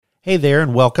Hey there,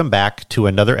 and welcome back to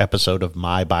another episode of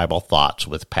My Bible Thoughts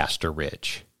with Pastor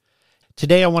Rich.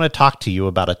 Today I want to talk to you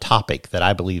about a topic that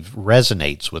I believe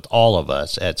resonates with all of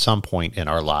us at some point in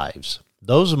our lives.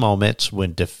 Those moments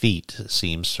when defeat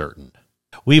seems certain.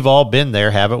 We've all been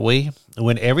there, haven't we?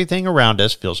 When everything around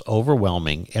us feels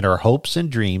overwhelming and our hopes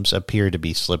and dreams appear to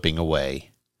be slipping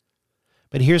away.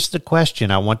 But here's the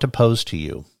question I want to pose to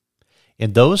you.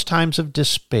 In those times of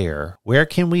despair, where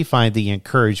can we find the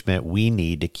encouragement we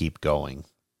need to keep going?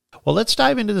 Well, let's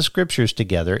dive into the scriptures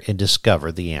together and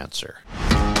discover the answer.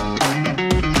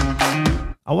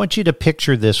 I want you to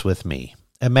picture this with me.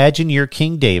 Imagine you're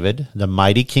King David, the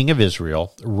mighty king of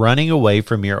Israel, running away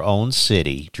from your own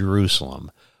city,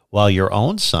 Jerusalem, while your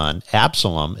own son,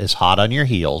 Absalom, is hot on your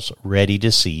heels, ready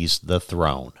to seize the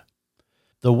throne.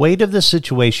 The weight of the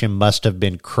situation must have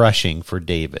been crushing for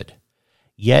David.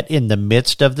 Yet in the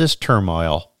midst of this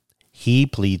turmoil, he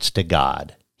pleads to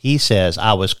God. He says,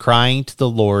 "I was crying to the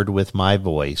Lord with my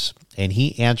voice, and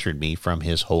he answered me from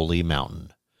his holy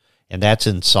mountain." And that's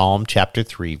in Psalm chapter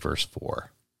 3, verse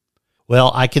 4.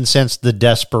 Well, I can sense the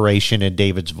desperation in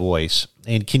David's voice.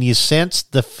 And can you sense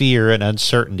the fear and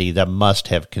uncertainty that must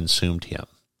have consumed him?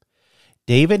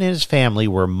 David and his family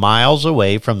were miles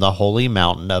away from the holy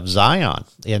mountain of Zion,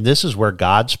 and this is where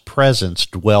God's presence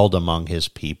dwelled among his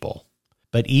people.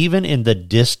 But even in the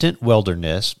distant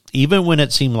wilderness, even when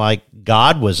it seemed like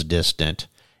God was distant,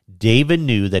 David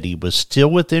knew that he was still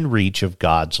within reach of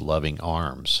God's loving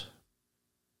arms.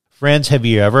 Friends, have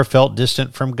you ever felt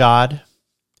distant from God?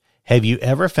 Have you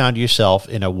ever found yourself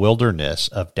in a wilderness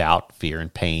of doubt, fear,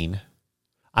 and pain?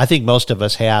 I think most of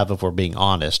us have, if we're being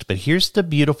honest, but here's the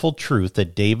beautiful truth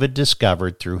that David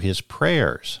discovered through his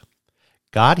prayers.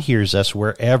 God hears us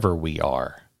wherever we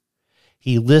are.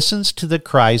 He listens to the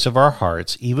cries of our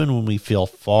hearts even when we feel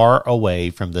far away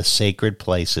from the sacred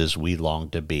places we long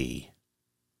to be.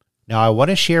 Now, I want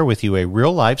to share with you a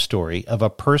real-life story of a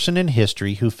person in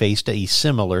history who faced a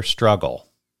similar struggle.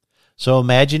 So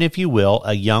imagine, if you will,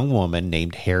 a young woman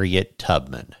named Harriet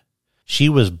Tubman. She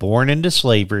was born into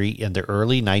slavery in the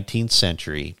early 19th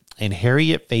century, and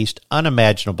Harriet faced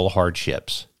unimaginable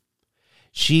hardships.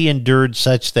 She endured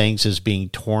such things as being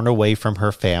torn away from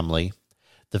her family,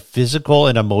 the physical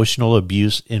and emotional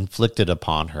abuse inflicted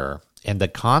upon her, and the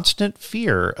constant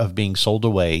fear of being sold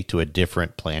away to a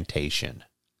different plantation.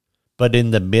 But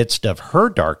in the midst of her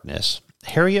darkness,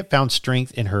 Harriet found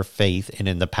strength in her faith and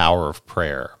in the power of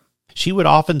prayer. She would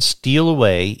often steal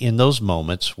away in those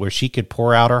moments where she could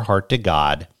pour out her heart to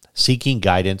God, seeking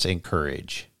guidance and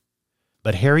courage.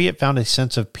 But Harriet found a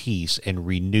sense of peace and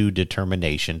renewed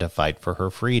determination to fight for her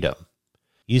freedom.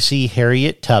 You see,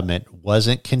 Harriet Tubman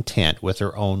wasn't content with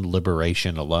her own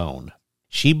liberation alone.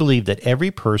 She believed that every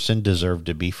person deserved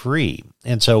to be free,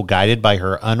 and so, guided by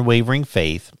her unwavering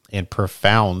faith and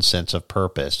profound sense of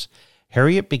purpose,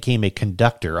 Harriet became a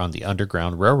conductor on the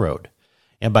Underground Railroad,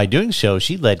 and by doing so,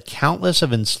 she led countless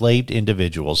of enslaved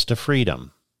individuals to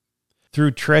freedom.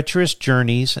 Through treacherous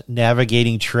journeys,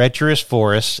 navigating treacherous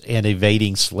forests, and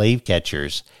evading slave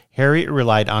catchers, Harriet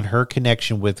relied on her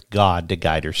connection with God to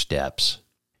guide her steps.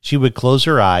 She would close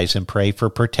her eyes and pray for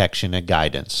protection and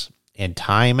guidance, and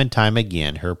time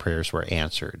again her prayers were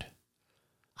answered.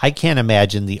 I can't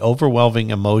imagine the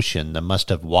overwhelming emotion that must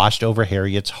have washed over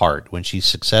Harriet's heart when she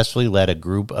successfully led a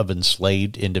group of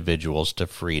enslaved individuals to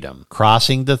freedom,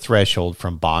 crossing the threshold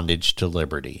from bondage to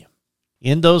liberty.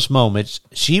 In those moments,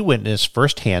 she witnessed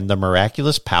firsthand the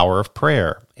miraculous power of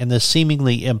prayer, and the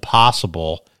seemingly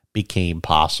impossible became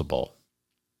possible.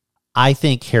 I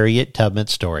think Harriet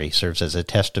Tubman's story serves as a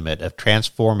testament of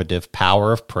transformative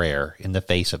power of prayer in the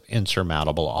face of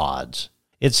insurmountable odds.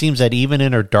 It seems that even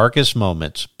in her darkest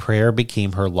moments, prayer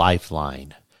became her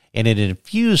lifeline, and it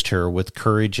infused her with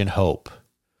courage and hope.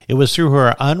 It was through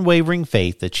her unwavering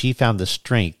faith that she found the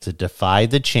strength to defy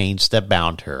the chains that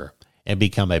bound her and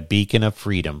become a beacon of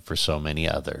freedom for so many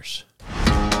others.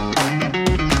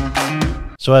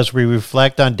 So as we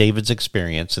reflect on David's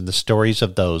experience and the stories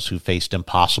of those who faced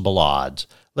impossible odds,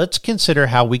 let's consider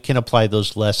how we can apply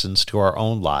those lessons to our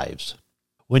own lives.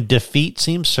 When defeat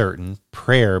seems certain,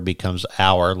 prayer becomes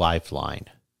our lifeline.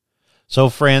 So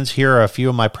friends, here are a few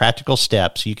of my practical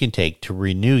steps you can take to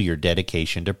renew your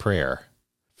dedication to prayer.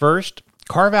 First,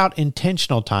 carve out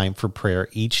intentional time for prayer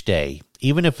each day,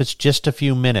 even if it's just a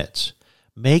few minutes.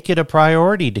 Make it a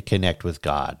priority to connect with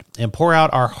God and pour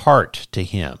out our heart to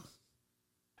Him.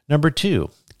 Number 2,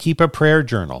 keep a prayer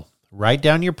journal. Write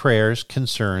down your prayers,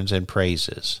 concerns, and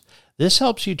praises. This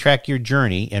helps you track your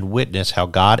journey and witness how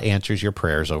God answers your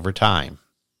prayers over time.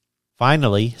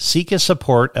 Finally, seek a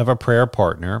support of a prayer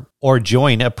partner or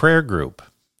join a prayer group.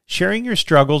 Sharing your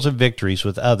struggles and victories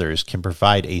with others can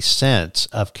provide a sense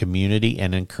of community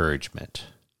and encouragement.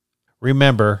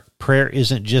 Remember, prayer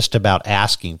isn't just about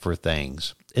asking for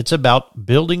things. It's about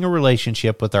building a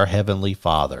relationship with our Heavenly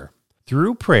Father.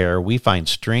 Through prayer, we find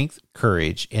strength,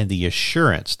 courage, and the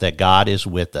assurance that God is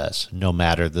with us, no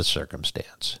matter the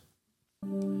circumstance.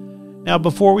 Now,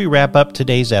 before we wrap up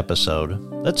today's episode,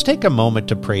 let's take a moment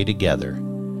to pray together.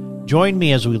 Join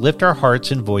me as we lift our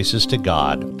hearts and voices to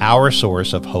God, our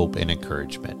source of hope and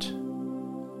encouragement.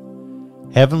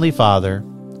 Heavenly Father,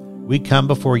 we come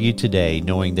before you today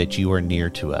knowing that you are near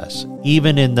to us,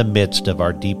 even in the midst of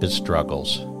our deepest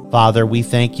struggles. Father, we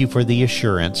thank you for the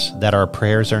assurance that our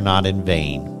prayers are not in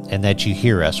vain and that you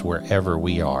hear us wherever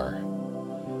we are.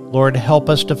 Lord, help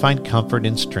us to find comfort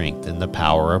and strength in the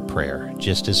power of prayer,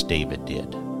 just as David did.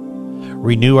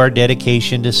 Renew our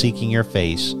dedication to seeking your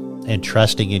face and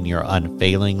trusting in your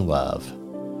unfailing love.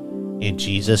 In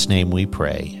Jesus' name we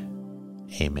pray.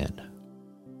 Amen.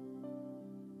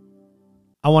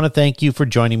 I want to thank you for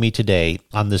joining me today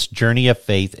on this journey of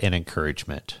faith and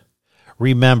encouragement.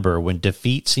 Remember, when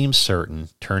defeat seems certain,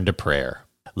 turn to prayer.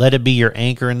 Let it be your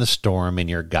anchor in the storm and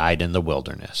your guide in the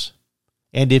wilderness.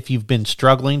 And if you've been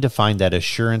struggling to find that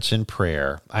assurance in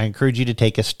prayer, I encourage you to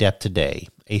take a step today,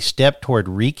 a step toward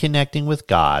reconnecting with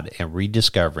God and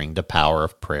rediscovering the power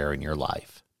of prayer in your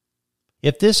life.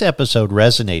 If this episode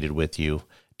resonated with you,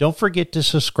 don't forget to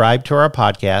subscribe to our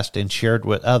podcast and share it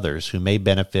with others who may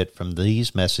benefit from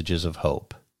these messages of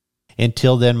hope.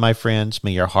 Until then, my friends,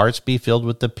 may your hearts be filled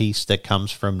with the peace that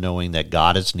comes from knowing that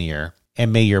God is near,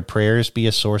 and may your prayers be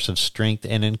a source of strength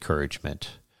and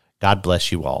encouragement. God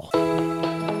bless you all.